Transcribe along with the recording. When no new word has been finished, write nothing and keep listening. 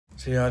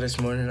So y'all, this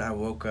morning I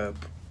woke up,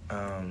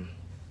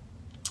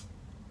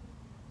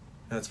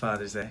 it's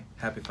Father's Day.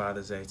 Happy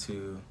Father's Day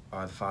to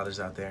all the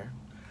fathers out there.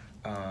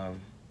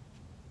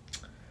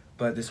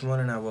 But this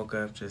morning I woke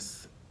up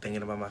just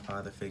thinking about my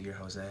father figure,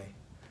 Jose.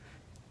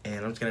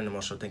 And I'm just getting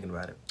emotional thinking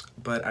about it.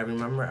 But I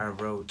remember I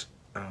wrote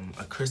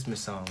a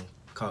Christmas song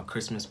called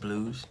Christmas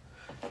Blues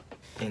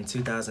in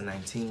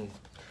 2019.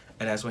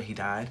 And that's when he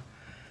died.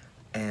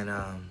 And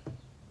I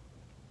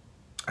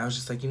was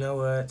just like, you know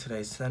what,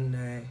 today's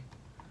Sunday.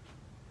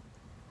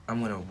 I'm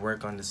gonna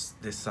work on this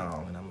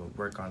song, and I'm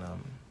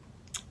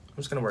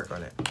just gonna work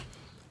on it.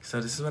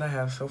 So this is what I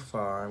have so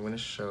far. I'm gonna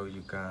show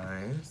you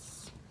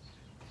guys.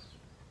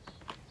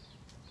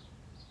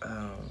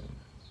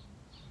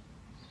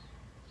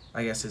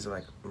 I guess it's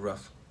like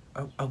rough.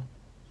 Oh.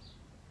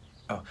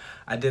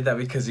 I did that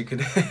because you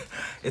could.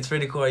 It's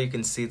pretty cool. You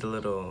can see the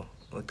little,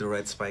 like the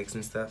red spikes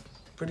and stuff.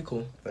 Pretty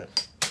cool,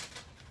 but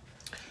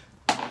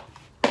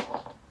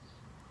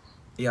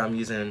yeah, I'm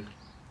using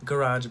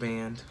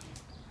GarageBand.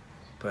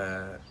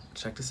 But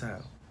check this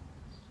out.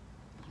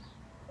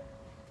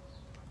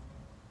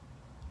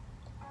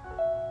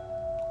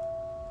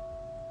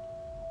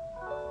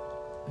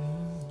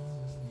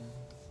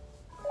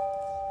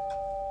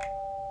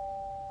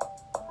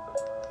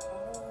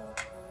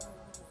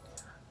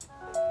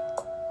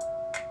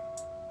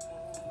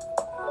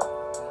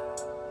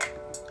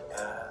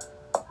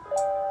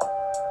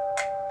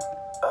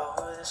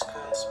 Oh, this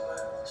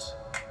Christmas,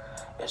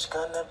 it's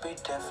gonna be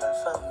different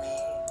for me.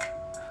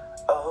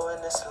 Oh,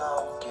 in this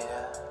long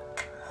year,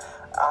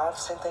 I've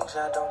seen things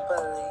I don't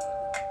believe.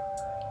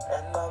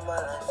 And all my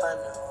life I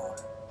knew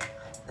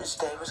this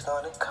day was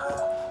gonna come.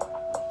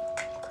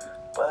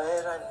 But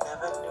I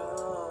never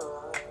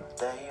knew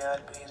that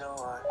I'd be the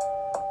one.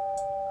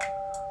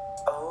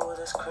 Oh,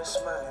 this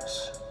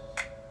Christmas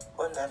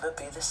will never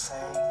be the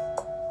same.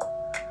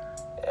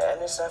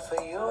 And it's not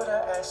for you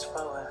to ask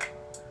for it,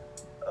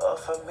 or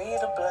for me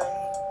to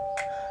blame.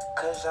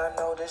 Cause I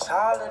know this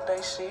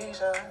holiday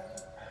season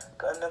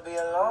gonna be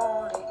a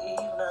lonely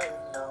evening,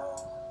 no,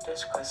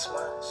 this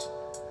Christmas.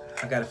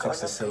 I gotta fix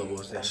the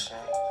syllables there.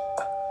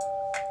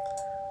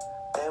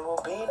 There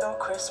will be no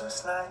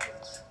Christmas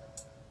lights,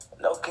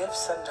 no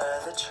gifts under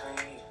the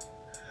tree.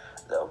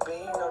 There'll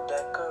be no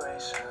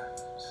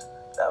decorations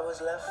that was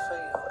left for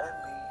you and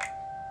me.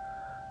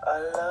 I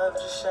love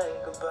to say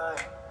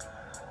goodbye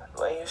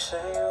when you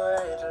say you're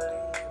ready to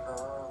leave.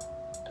 Oh,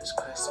 this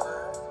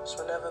Christmas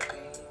will never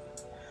be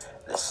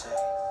the same.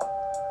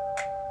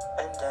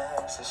 And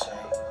that's a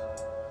shame.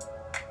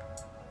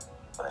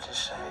 What a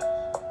shame.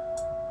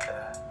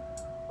 Yeah.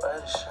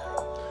 What a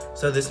shame.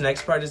 So this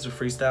next part is a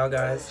freestyle,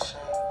 guys,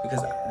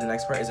 because the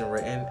next part isn't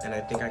written, and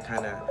I think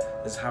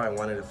this is how I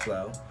wanted to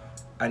flow.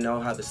 I know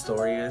how the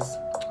story is,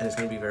 and it's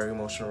gonna be very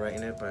emotional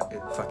writing it, but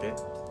fuck it.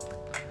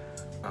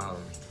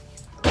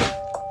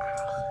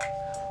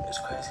 It's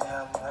crazy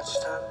how much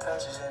time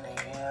passes in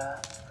a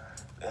year.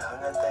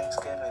 Behind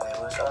Thanksgiving, it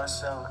was all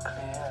so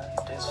clear.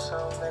 You did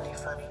so many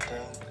funny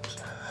things.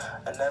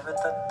 I never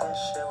thought that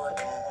shit would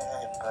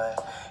end, but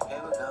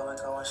here we go, we're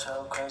going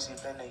so crazy.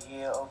 Been a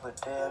year over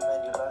there,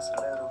 man, you lost a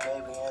little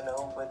baby and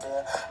over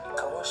there. You're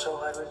going so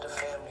hard with the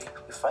family,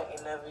 we're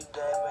fighting every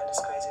day, man,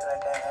 it's crazy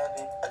like I have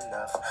it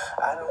enough.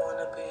 I don't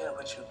wanna be here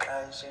with you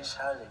guys this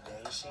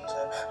holiday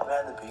season. I'd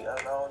rather be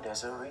alone,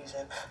 there's a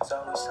reason. There's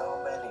always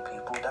so many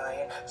people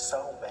dying,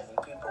 so many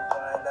people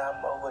crying.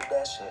 I'm over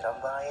that shit,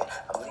 I'm buying.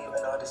 I'm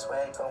leaving all this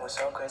way, going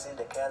so crazy.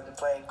 The cats be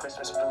playing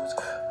Christmas blues,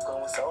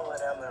 going so hard,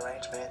 I'm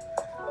arrangement.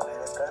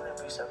 Man, it's gonna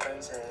be so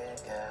crazy,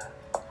 yeah.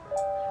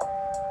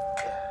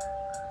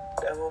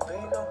 There will be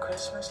no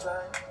Christmas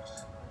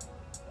lights,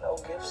 no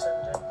gifts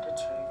under the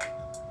tree.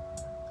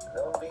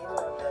 There'll be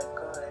no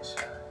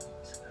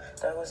decorations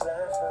that was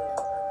left for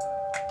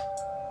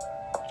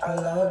you. I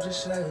love to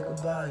say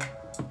goodbye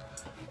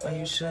when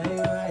you say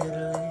you're ready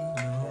to leave.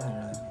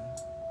 No.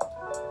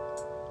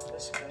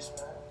 This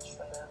Christmas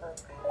will never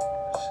be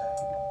the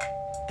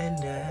same. And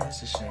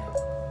that's a shame.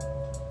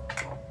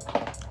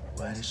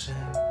 What a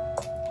shame.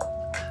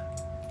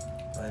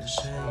 What a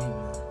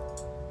shame.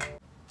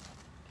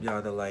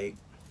 Y'all, the light,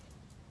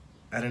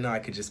 I don't know, I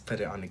could just put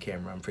it on the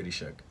camera. I'm pretty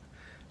shook.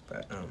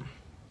 But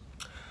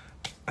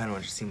I don't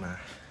want you to see my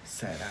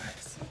sad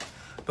eyes.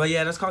 But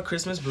yeah, that's called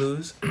Christmas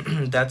Blues.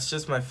 That's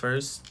just my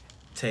first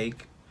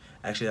take.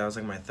 Actually, that was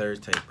like my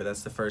third take, but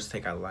that's the first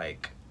take I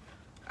like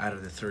out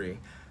of the three.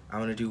 I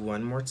want to do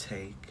one more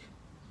take.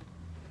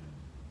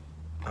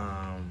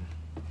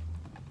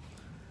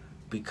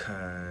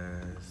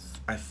 Because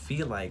I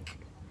feel like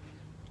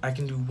I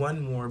can do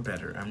one more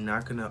better. I'm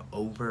not gonna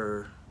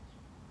overdo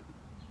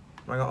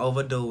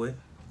it,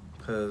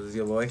 because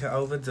your boy can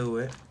overdo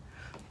it.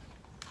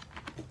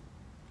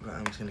 But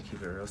I'm just gonna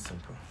keep it real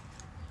simple,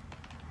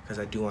 because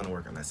I do want to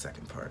work on that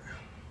second part.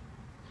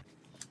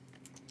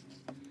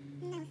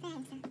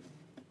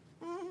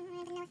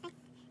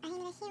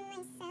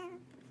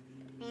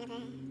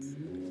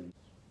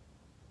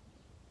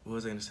 What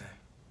was I gonna say?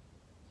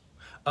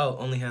 Oh,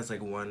 only has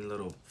like one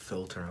little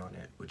filter on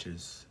it, which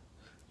is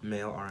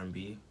male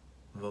R&B.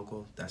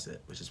 vocal. That's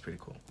it, which is pretty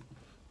cool.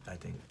 I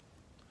think.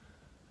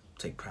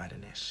 Take pride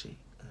in that shit.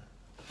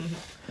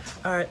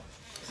 Alright,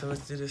 so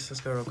let's do this.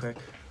 Let's go real quick.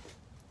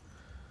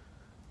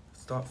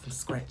 Start from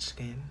scratch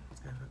again.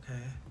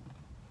 Okay.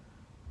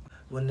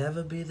 We'll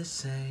never be the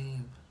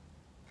same.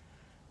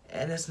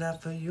 And it's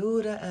not for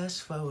you to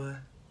ask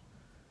for,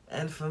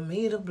 and for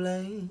me to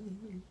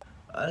blame.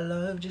 Our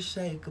love just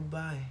say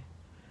goodbye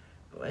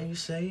when you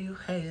say you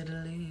had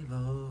to leave.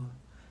 Oh,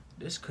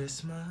 this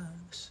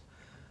Christmas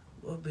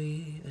will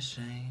be a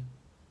shame.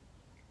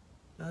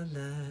 Oh,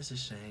 that's a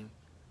shame.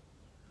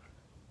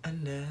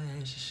 And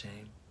that's a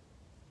shame.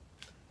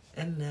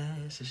 And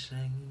that's a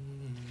shame.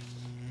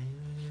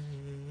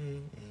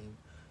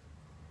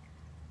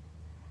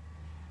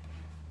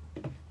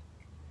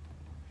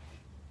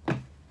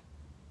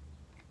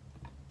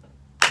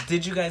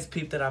 Did you guys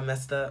peep that I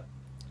messed up?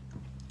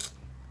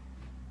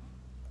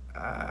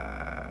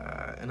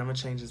 And I'm gonna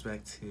change this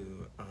back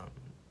to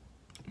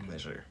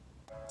measure.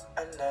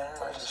 And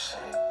that's a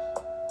shame.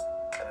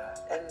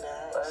 And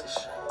that's a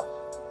shame.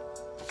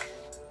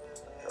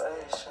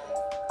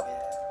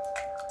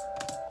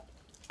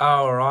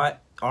 Alright,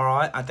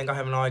 I think I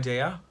have an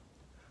idea.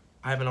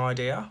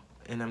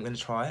 And I'm gonna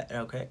try it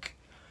real quick.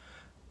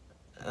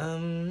 Let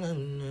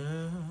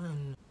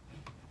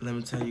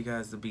me tell you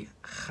guys the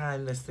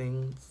behind the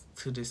scenes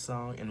to this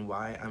song and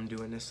why I'm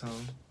doing this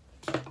song.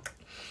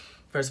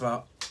 First of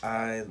all,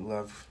 I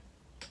love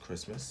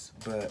Christmas,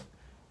 but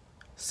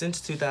since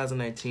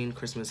 2019,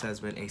 Christmas has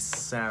been a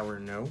sour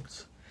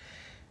note.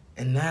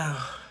 And now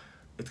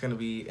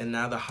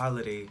the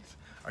holidays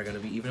are gonna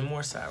be even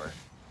more sour.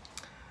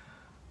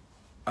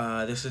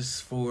 This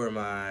is for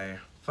my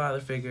father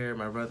figure,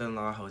 my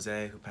brother-in-law,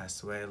 Jose, who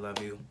passed away. I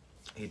love you.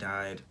 He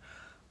died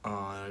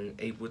on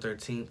April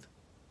 13th,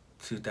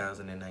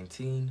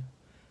 2019.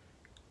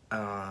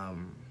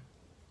 And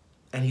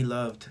he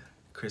loved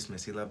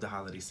Christmas. He loved the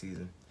holiday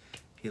season.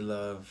 He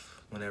loved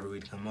whenever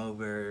we'd come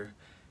over.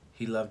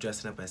 He loved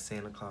dressing up as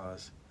Santa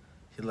Claus.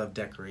 He loved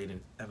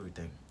decorating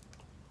everything.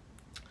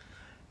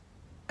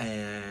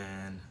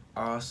 And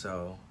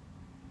also,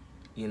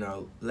 you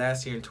know,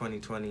 last year in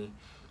 2020,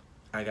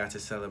 I got to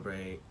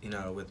celebrate, you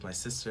know, with my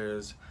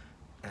sisters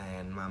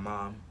and my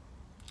mom.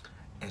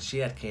 And she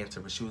had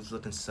cancer, but she was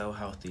looking so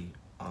healthy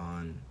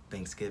on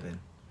Thanksgiving.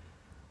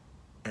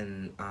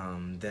 And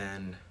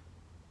then,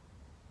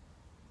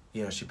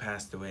 you know, she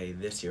passed away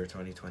this year,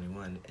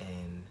 2021,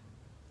 and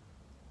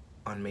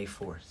on May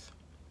 4th.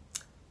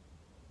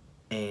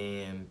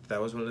 And that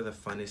was one of the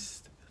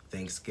funnest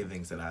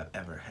Thanksgivings that I've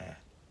ever had.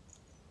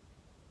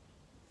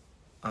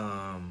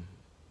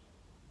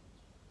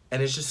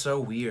 And it's just so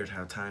weird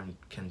how time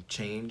can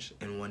change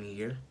in 1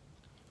 year.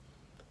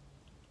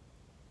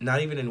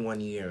 Not even in 1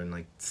 year, in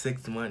like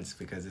 6 months,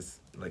 because it's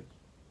like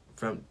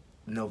from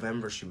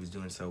November she was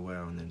doing so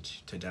well and then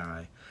to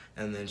die.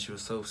 And then she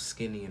was so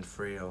skinny and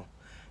frail.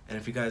 And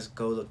if you guys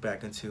go look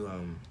back into,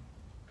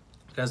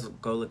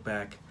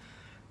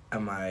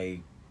 at my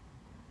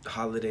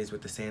holidays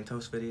with the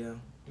Santos video,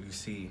 you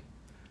see,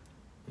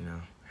 you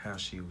know, how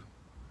she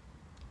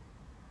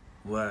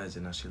was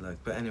and how she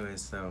looked. But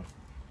anyways, so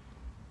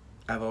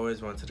I've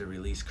always wanted to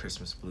release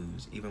Christmas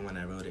Blues, even when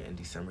I wrote it in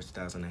December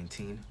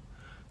 2019.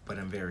 But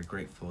I'm very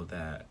grateful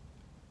that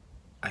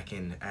I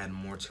can add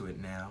more to it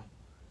now.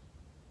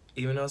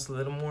 Even though it's a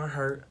little more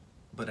hurt,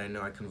 but I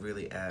know I can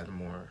really add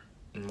more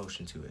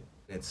emotion to it.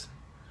 It's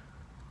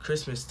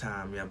Christmas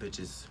time, y'all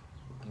bitches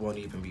won't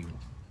even be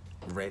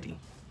ready,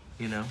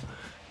 you know?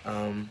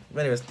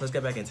 But anyways, let's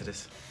get back into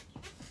this.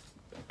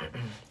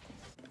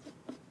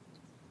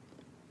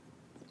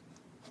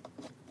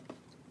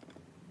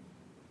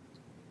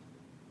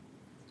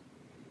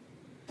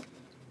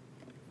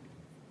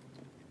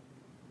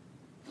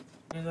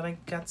 That I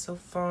got so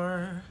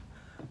far,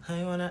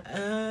 I wanna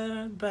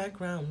add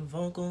background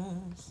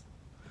vocals.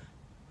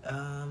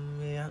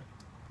 Yeah.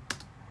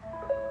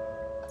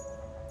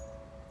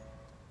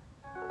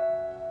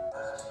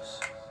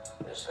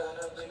 It's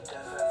gonna be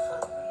different for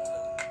me.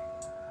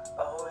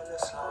 Oh, in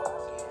this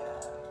long year,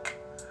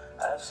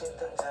 I've seen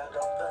things I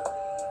don't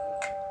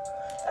believe,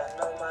 and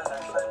all my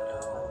life I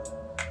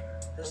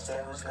knew this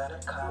day was gonna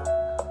come.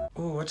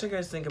 Ooh, what you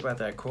guys think about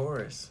that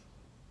chorus?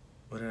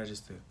 What did I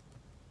just do?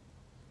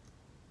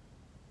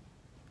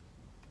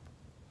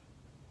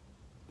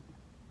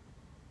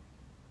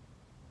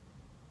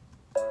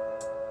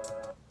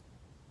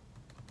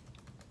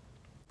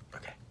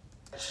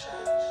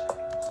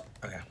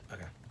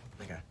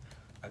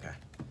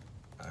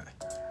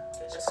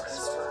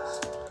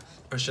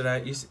 Or should I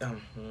use,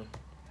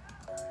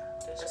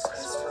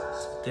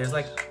 there's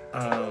like,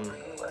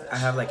 I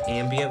have like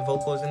ambient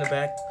vocals in the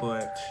back,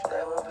 but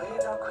there will be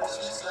no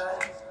Christmas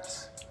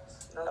lights,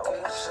 no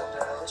gifts under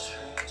the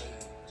tree.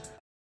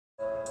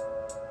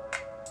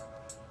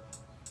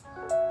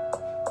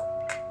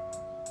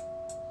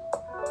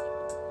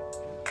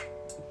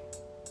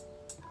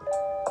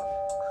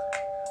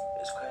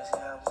 It's crazy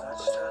how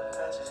much time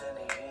passes in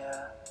a year.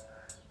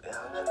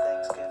 Behind your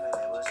Thanksgiving,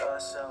 it was all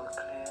so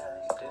clear.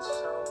 You did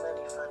so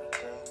many funny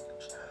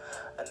things.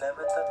 I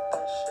never thought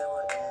that shit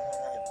would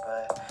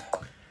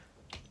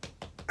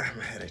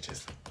head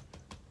itches.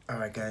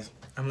 Alright guys,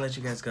 I'm gonna let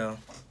you guys go.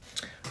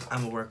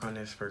 I'm gonna work on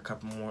this for a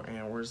couple more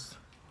hours.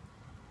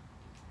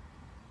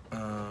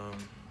 And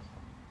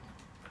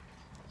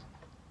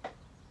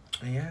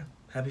yeah,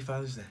 happy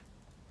Father's Day.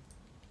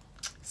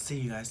 See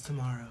you guys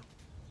tomorrow.